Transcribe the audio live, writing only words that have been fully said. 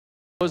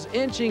was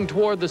inching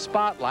toward the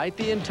spotlight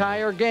the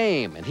entire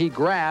game, and he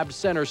grabbed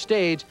center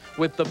stage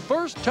with the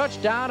first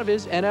touchdown of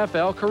his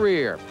NFL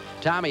career.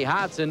 Tommy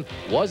Hodson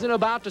wasn't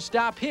about to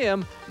stop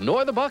him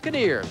nor the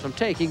Buccaneers from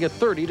taking a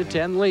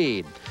 30-10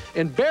 lead.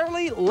 In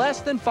barely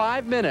less than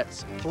 5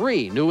 minutes,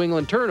 3 New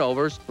England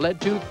turnovers led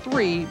to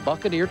 3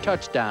 Buccaneer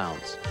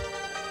touchdowns.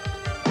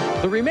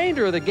 The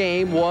remainder of the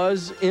game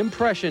was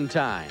impression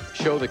time.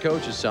 Show the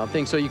coaches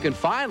something so you can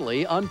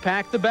finally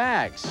unpack the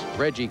bags.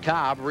 Reggie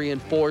Cobb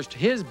reinforced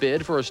his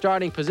bid for a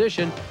starting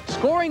position,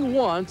 scoring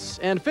once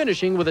and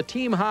finishing with a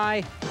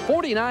team-high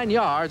 49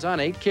 yards on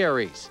 8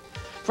 carries.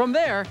 From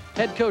there,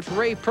 head coach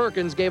Ray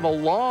Perkins gave a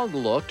long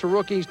look to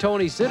rookies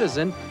Tony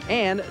Citizen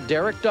and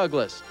Derek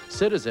Douglas.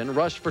 Citizen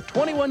rushed for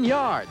 21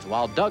 yards,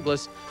 while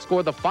Douglas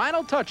scored the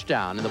final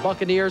touchdown in the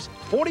Buccaneers'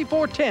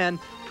 44-10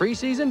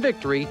 preseason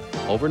victory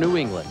over New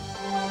England.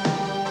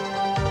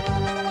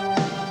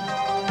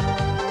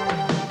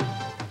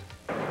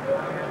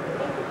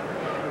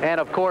 And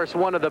of course,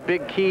 one of the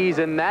big keys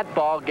in that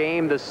ball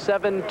game, the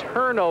 7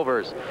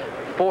 turnovers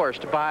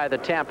forced by the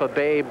Tampa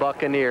Bay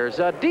Buccaneers.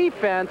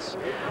 Defense,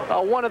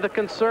 one of the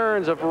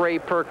concerns of Ray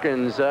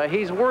Perkins.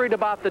 He's worried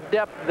about the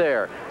depth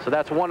there. So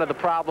that's one of the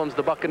problems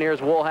the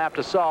Buccaneers will have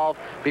to solve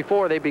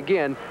before they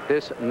begin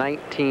this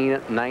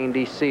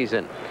 1990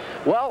 season.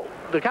 Well,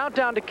 the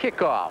countdown to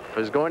kickoff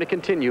is going to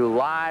continue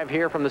live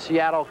here from the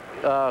Seattle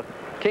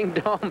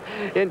Kingdom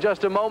in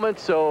just a moment,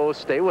 so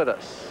stay with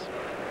us.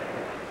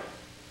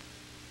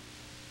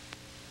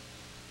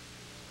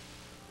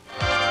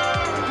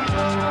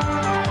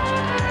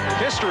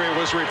 History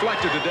was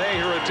reflected today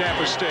here at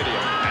Tampa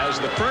Stadium as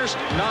the first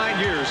 9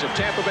 years of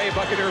Tampa Bay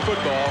Buccaneer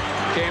football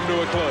came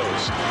to a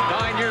close.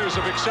 9 years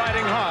of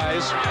exciting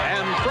highs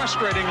and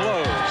frustrating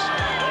lows.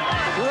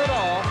 Through it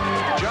all,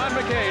 John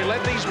McKay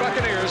led these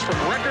Buccaneers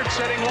from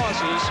record-setting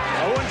losses,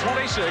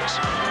 0-26,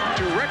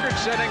 to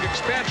record-setting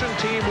expansion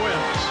team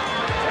wins.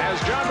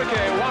 As John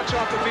McKay walks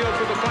off the field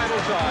for the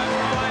final time,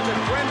 find that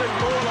friend and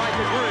foe alike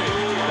agree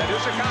that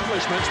his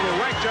accomplishments will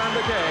rank John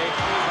McKay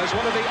as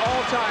one of the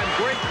all-time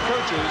great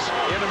coaches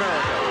in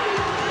America.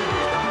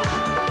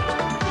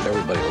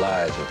 Everybody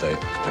lies if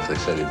they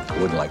said it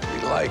wouldn't like to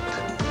be liked.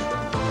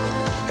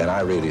 And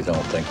I really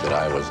don't think that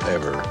I was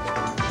ever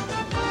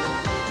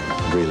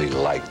really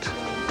liked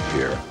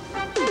here.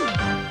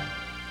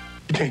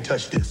 You can't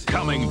touch this.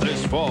 Coming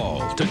this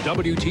fall to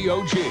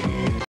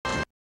WTOG.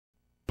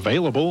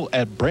 Available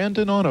at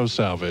Brandon Auto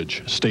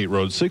Salvage, State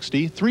Road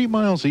 60, 3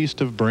 miles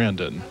east of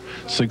Brandon.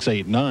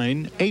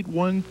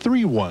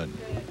 689-8131.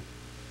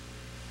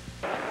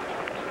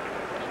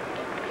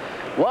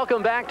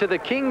 Welcome back to the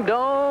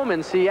Kingdome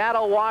in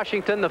Seattle,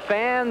 Washington. The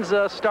fans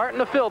starting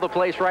to fill the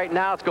place right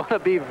now. It's going to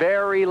be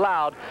very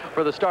loud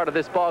for the start of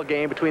this ball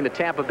game between the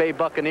Tampa Bay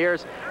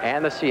Buccaneers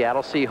and the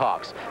Seattle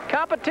Seahawks.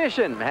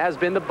 Competition has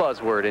been the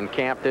buzzword in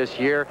camp this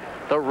year.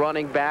 The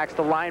running backs,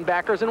 the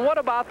linebackers, and what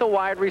about the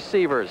wide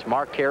receivers?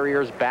 Mark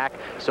Carrier's back,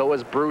 so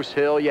is Bruce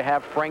Hill. You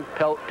have Frank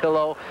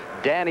Pillow,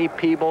 Danny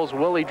Peebles,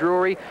 Willie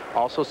Drury,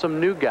 also some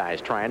new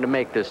guys trying to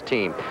make this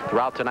team.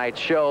 Throughout tonight's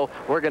show,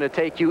 we're going to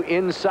take you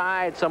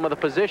inside some of the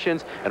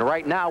positions, and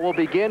right now we'll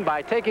begin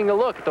by taking a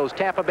look at those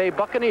Tampa Bay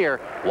Buccaneer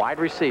wide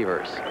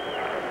receivers.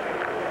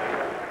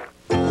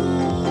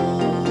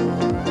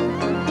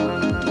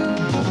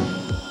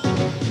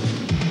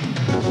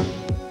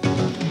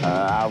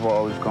 I've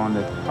always gone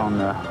on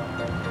the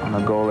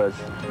goal as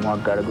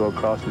Mark got to go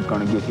across, he's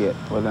going to get hit,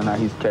 whether or not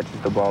he catches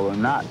the ball or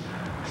not.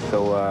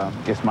 So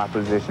it's my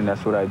position,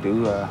 that's what I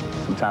do.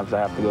 Sometimes I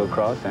have to go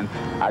across, and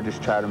I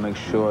just try to make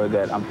sure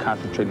that I'm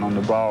concentrating on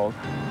the ball,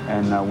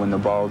 and when the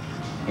ball's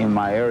in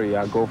my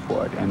area, I go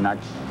for it, and not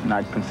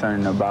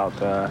concerned about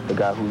the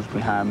guy who's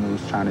behind me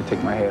who's trying to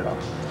take my head off.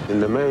 And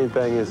the main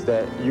thing is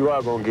that you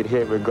are going to get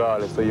hit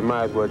regardless, so you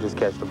might as well just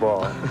catch the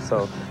ball.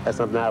 So that's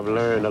something I've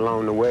learned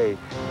along the way.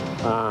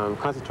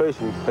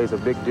 Concentration plays a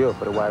big deal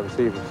for the wide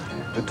receivers.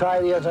 The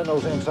tight ends and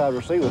those inside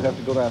receivers have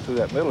to go down through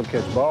that middle and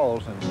catch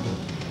balls, and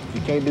if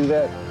you can't do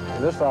that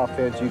in this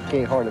offense, you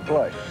can't hardly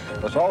play.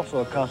 There's also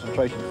a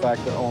concentration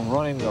factor on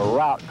running the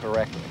route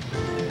correctly,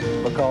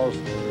 because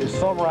there's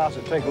some routes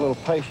that take a little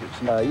patience.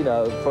 You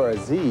know, for a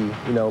Z,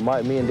 you know,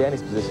 me and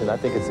Danny's position, I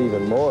think it's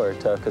even more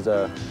tough because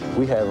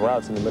we have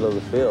routes in the middle of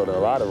the field, a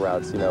lot of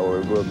routes, you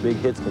know, where big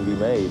hits can be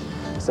made.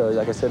 So,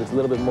 like I said, it's a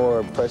little bit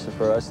more pressure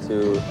for us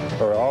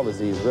or all the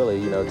Z's really,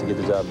 you know, to get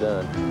the job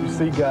done. You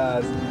see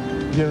guys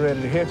getting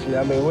ready to hit you.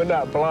 I mean, we're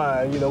not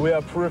blind, you know, we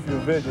have peripheral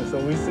vision, so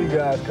we see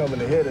guys coming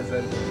to hit us,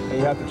 and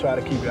you have to try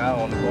to keep your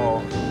eye on the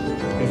ball.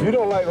 If you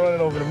don't like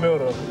running over the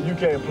middle, you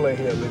can't play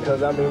here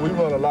because, I mean, we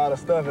run a lot of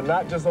stuff, and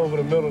not just over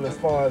the middle as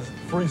far as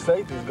free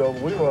safeties go,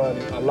 but we run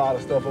a lot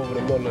of stuff over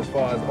the middle as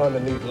far as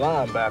underneath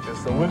linebackers,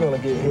 so we're going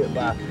to get hit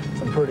by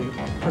some pretty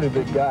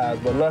big guys,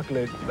 but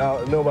luckily,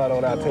 nobody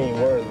on our team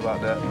worries about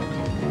that.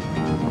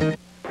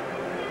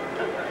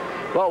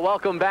 Well,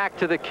 welcome back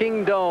to the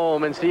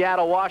Kingdome in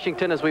Seattle,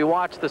 Washington, as we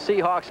watch the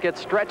Seahawks get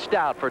stretched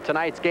out for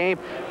tonight's game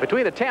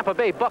between the Tampa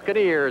Bay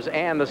Buccaneers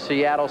and the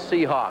Seattle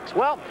Seahawks.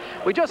 Well,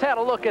 we just had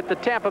a look at the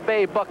Tampa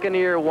Bay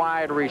Buccaneer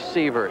wide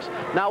receivers.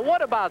 Now,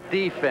 what about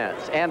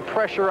defense and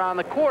pressure on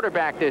the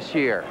quarterback this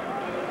year?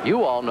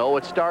 You all know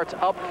it starts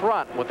up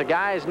front with the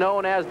guys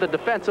known as the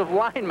defensive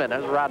linemen,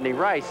 as Rodney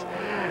Rice.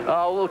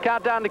 We'll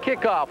count down to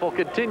kickoff. We'll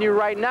continue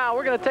right now.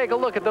 We're going to take a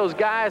look at those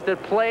guys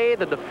that play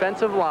the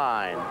defensive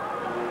line.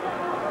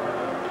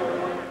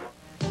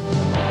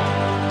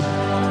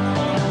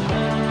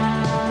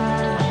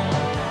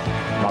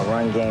 My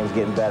run game's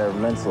getting better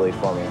mentally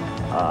for me.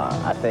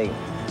 I think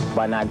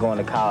by not going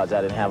to college,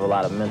 I didn't have a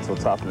lot of mental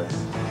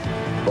toughness.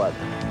 But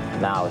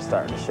now it's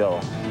starting to show.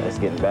 It's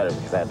getting better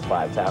because I had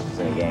 5 tackles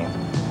in the game.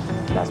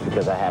 And that's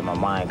because I had my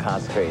mind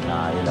concentrating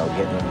on, you know,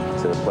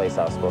 getting to the place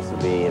I was supposed to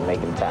be and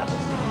making tackles.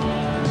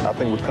 I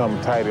think we've come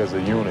tight as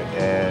a unit,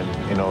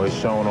 and, you know, it's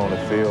shown on the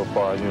field as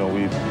far as, you know,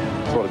 we've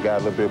sort of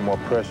got a little bit more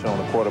pressure on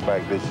the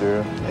quarterback this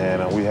year.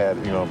 And we had,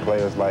 you know,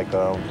 players like,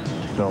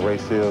 you know, Ray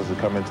Seals to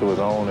come into his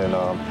own, and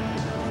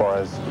as far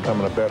as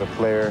becoming a better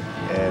player,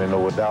 and, you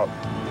know, without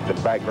the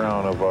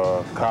background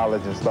of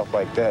college and stuff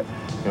like that,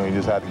 you know, you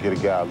just have to get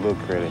a guy a little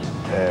credit.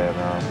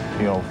 And,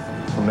 you know,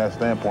 from that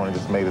standpoint, it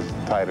just made us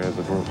tighter as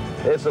a group.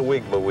 It's a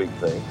week-by-week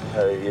thing.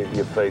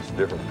 You face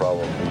different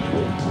problems each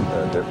week.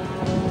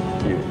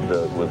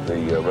 With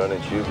the run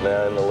and shoot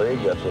now in the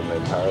league, that's an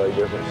entirely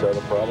different set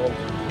of problems.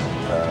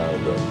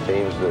 The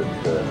teams that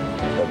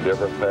have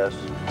different pass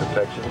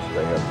protections,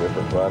 they have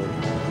different run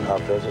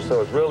offenses.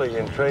 So it's really,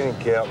 in training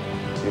camp,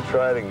 you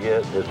try to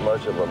get as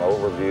much of an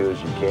overview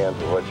as you can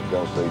for what you're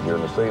going to see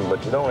during the season,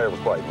 but you don't ever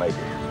quite make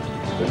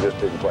it. It just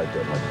didn't quite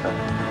that much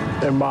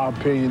time. In my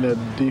opinion, the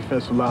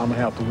defensive linemen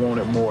have to want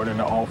it more than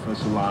the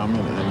offensive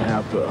linemen and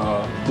have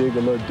to dig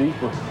a little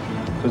deeper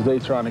because they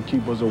trying to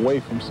keep us away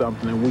from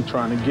something and we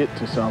trying to get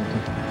to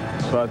something.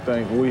 So I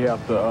think we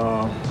have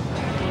to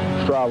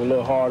strive a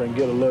little harder and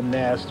get a little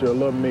nastier, a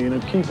little meaner,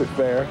 keep it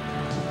fair,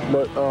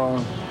 but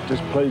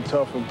just play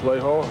tough and play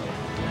hard.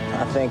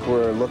 I think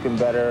we're looking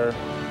better,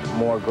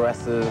 more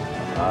aggressive.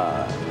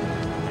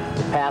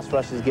 The pass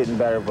rush is getting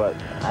better, but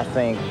I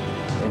think,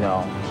 you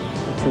know,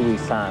 in 2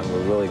 weeks' time,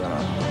 we're really going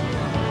to,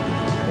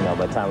 you know,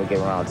 by the time we get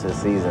around to the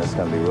season, it's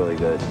going to be really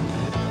good.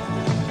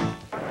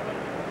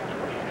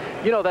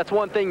 You know, that's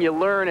one thing you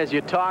learn as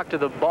you talk to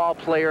the ball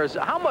players,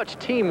 how much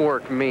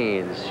teamwork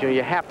means. You know,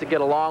 you have to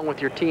get along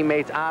with your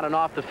teammates on and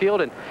off the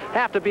field and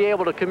have to be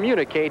able to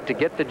communicate to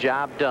get the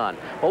job done.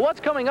 Well, what's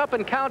coming up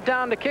in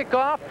Countdown to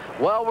Kickoff?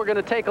 Well, we're going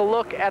to take a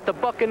look at the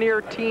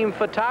Buccaneer team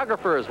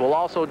photographers. We'll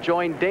also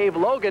join Dave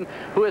Logan,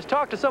 who has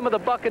talked to some of the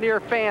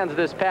Buccaneer fans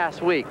this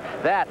past week.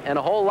 That and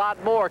a whole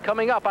lot more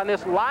coming up on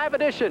this live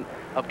edition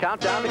of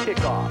Countdown to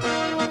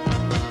Kickoff.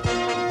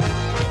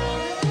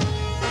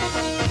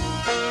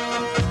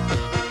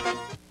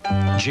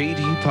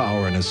 J.D.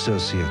 Power &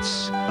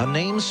 Associates, a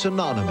name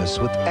synonymous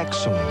with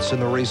excellence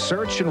in the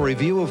research and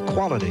review of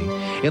quality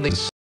in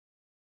the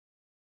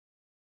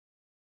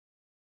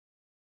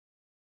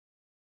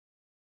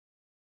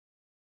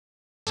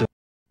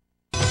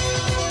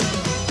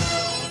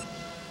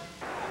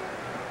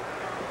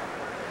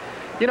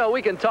You know,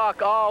 we can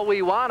talk all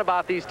we want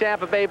about these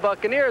Tampa Bay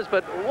Buccaneers,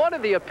 but one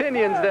of the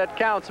opinions that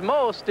counts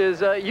most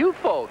is you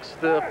folks,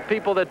 the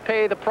people that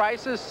pay the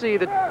prices, see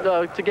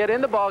to get in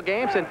the ball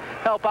games and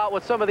help out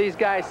with some of these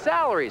guys'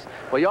 salaries.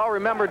 Well, y'all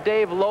remember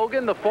Dave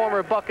Logan, the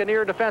former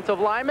Buccaneer defensive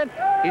lineman?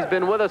 He's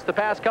been with us the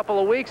past couple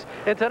of weeks,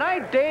 and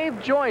tonight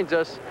Dave joins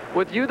us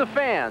with you, the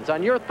fans,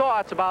 on your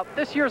thoughts about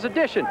this year's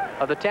edition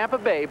of the Tampa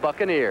Bay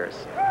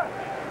Buccaneers.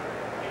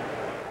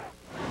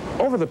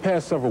 Over the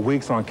past several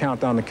weeks on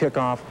Countdown to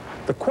Kickoff,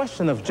 the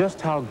question of just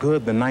how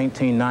good the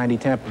 1990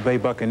 Tampa Bay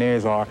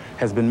Buccaneers are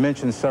has been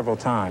mentioned several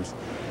times.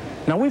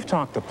 Now, we've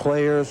talked to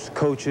players,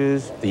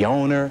 coaches, the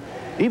owner,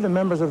 even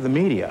members of the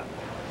media.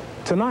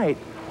 Tonight,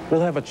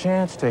 we'll have a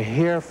chance to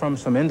hear from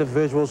some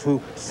individuals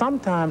who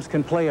sometimes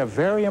can play a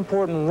very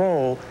important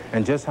role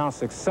in just how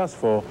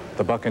successful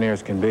the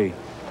Buccaneers can be.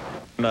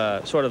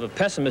 I'm sort of a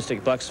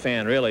pessimistic Bucs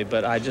fan, really,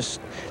 but there's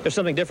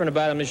something different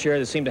about them this year.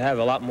 They seem to have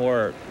a lot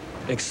more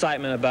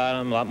excitement about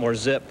them, a lot more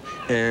zip.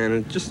 And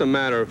it's just a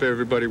matter of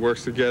everybody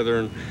works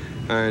together,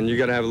 and you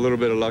got to have a little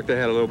bit of luck. They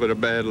had a little bit of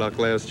bad luck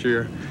last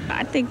year.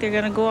 I think they're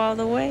going to go all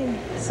the way.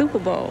 Super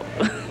Bowl.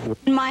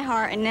 In my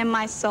heart and in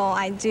my soul,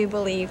 I do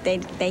believe they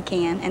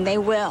can, and they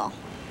will.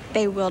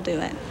 They will do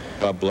it.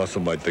 God bless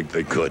them, I think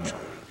they could.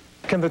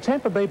 Can the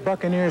Tampa Bay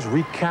Buccaneers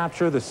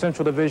recapture the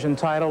Central Division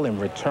title and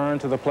return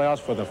to the playoffs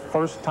for the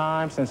first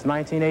time since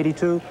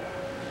 1982?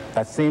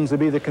 That seems to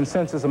be the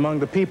consensus among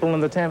the people in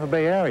the Tampa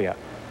Bay area.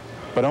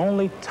 But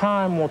only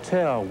time will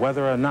tell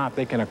whether or not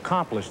they can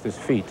accomplish this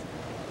feat.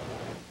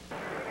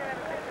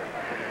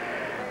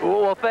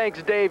 Well,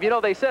 thanks, Dave. You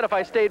know, they said if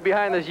I stayed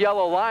behind this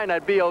yellow line,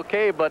 I'd be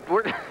okay, but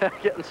we're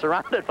getting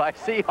surrounded by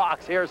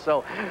Seahawks here,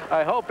 so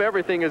I hope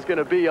everything is going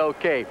to be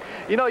okay.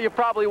 You know, you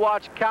probably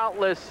watch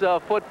countless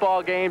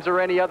football games or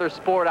any other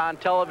sport on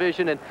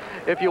television, and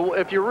if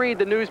you read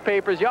the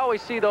newspapers, you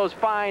always see those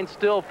fine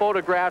still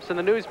photographs in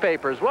the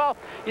newspapers. Well,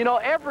 you know,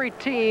 every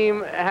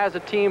team has a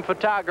team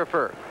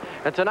photographer.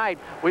 And tonight,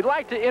 we'd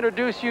like to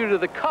introduce you to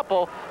the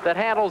couple that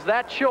handles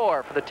that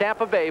chore for the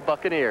Tampa Bay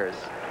Buccaneers.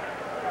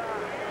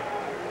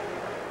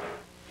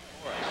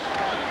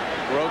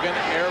 Rogan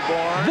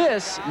airborne.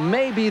 This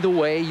may be the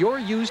way you're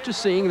used to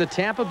seeing the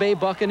Tampa Bay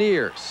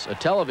Buccaneers, a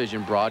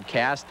television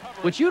broadcast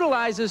which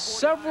utilizes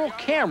several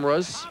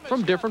cameras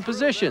from different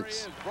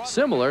positions,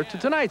 similar to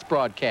tonight's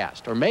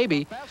broadcast. Or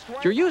maybe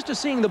you're used to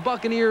seeing the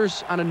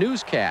Buccaneers on a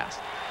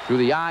newscast through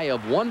the eye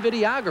of one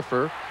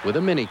videographer with a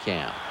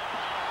minicam.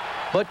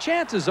 But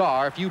chances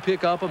are, if you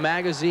pick up a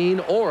magazine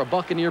or a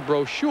Buccaneer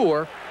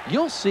brochure,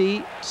 you'll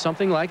see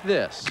something like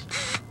this.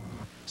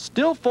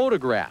 Still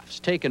photographs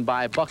taken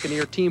by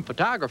Buccaneer team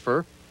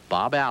photographer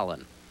Bob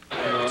Allen.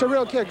 It's a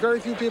real kick. Very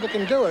few people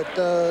can do it.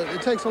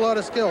 It takes a lot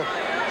of skill.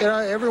 You know,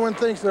 everyone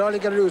thinks that all you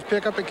got to do is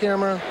pick up a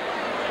camera,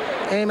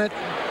 aim it,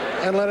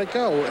 and let it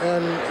go.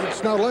 And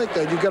it's not like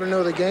that. You've got to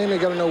know the game.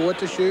 You've got to know what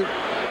to shoot.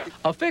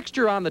 A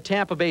fixture on the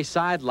Tampa Bay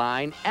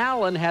sideline,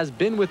 Allen has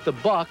been with the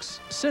Bucs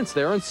since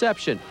their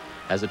inception.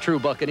 As a true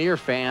Buccaneer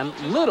fan,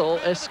 little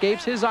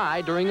escapes his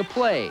eye during a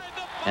play,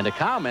 and a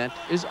comment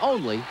is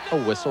only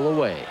a whistle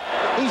away.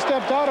 He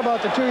stepped out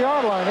about the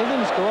 2-yard line. He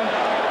didn't score.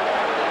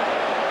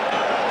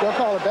 They'll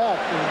call it back.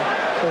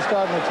 And they'll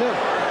start in the 2.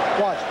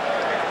 Watch.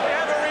 We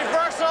have a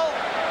reversal.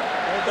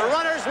 The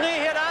runner's knee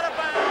hit out of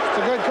bounds. It's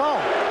a good call.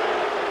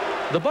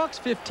 The Bucs'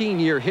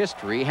 15-year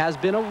history has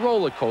been a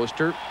roller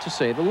coaster, to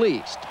say the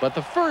least. But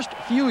the first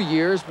few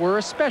years were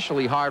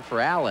especially hard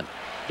for Allen.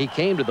 He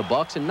came to the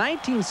Bucs in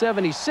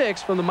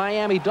 1976 from the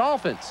Miami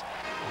Dolphins.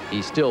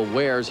 He still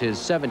wears his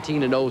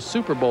 17-0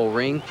 Super Bowl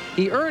ring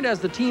he earned as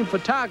the team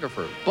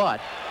photographer,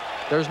 but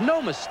there's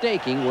no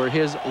mistaking where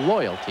his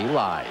loyalty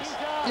lies.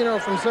 You know,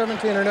 from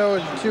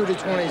 17-0 to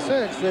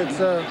 26,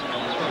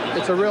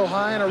 it's a real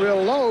high and a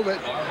real low, but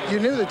you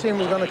knew the team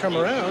was going to come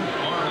around.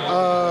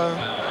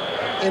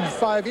 In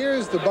 5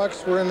 years, the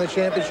Bucs were in the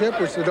championship,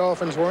 which the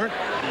Dolphins weren't.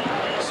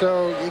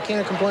 So you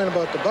can't complain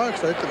about the Bucs.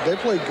 They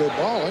played good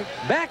ball.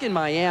 Back in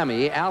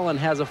Miami, Allen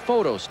has a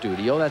photo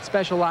studio that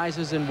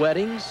specializes in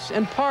weddings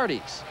and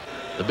parties.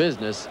 The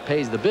business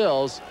pays the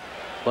bills,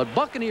 but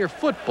Buccaneer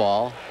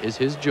football is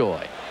his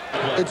joy.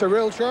 It's a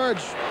real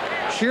charge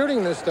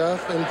shooting this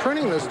stuff and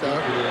printing this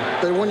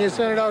stuff. But when you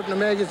send it out and the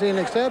magazine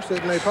accepts it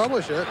and they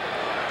publish it,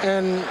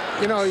 and,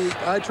 you know,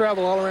 I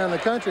travel all around the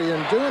country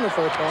and doing the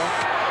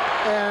football.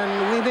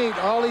 And we meet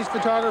all these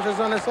photographers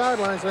on the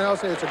sidelines, and they'll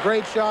say, it's a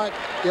great shot,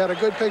 you had a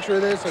good picture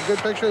of this, a good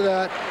picture of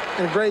that,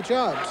 and a great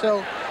job.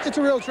 So it's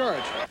a real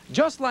charge.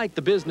 Just like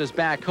the business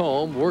back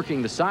home,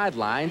 working the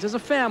sidelines is a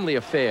family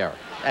affair.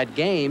 At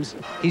games,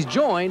 he's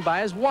joined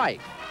by his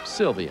wife,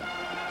 Sylvia.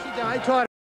 I taught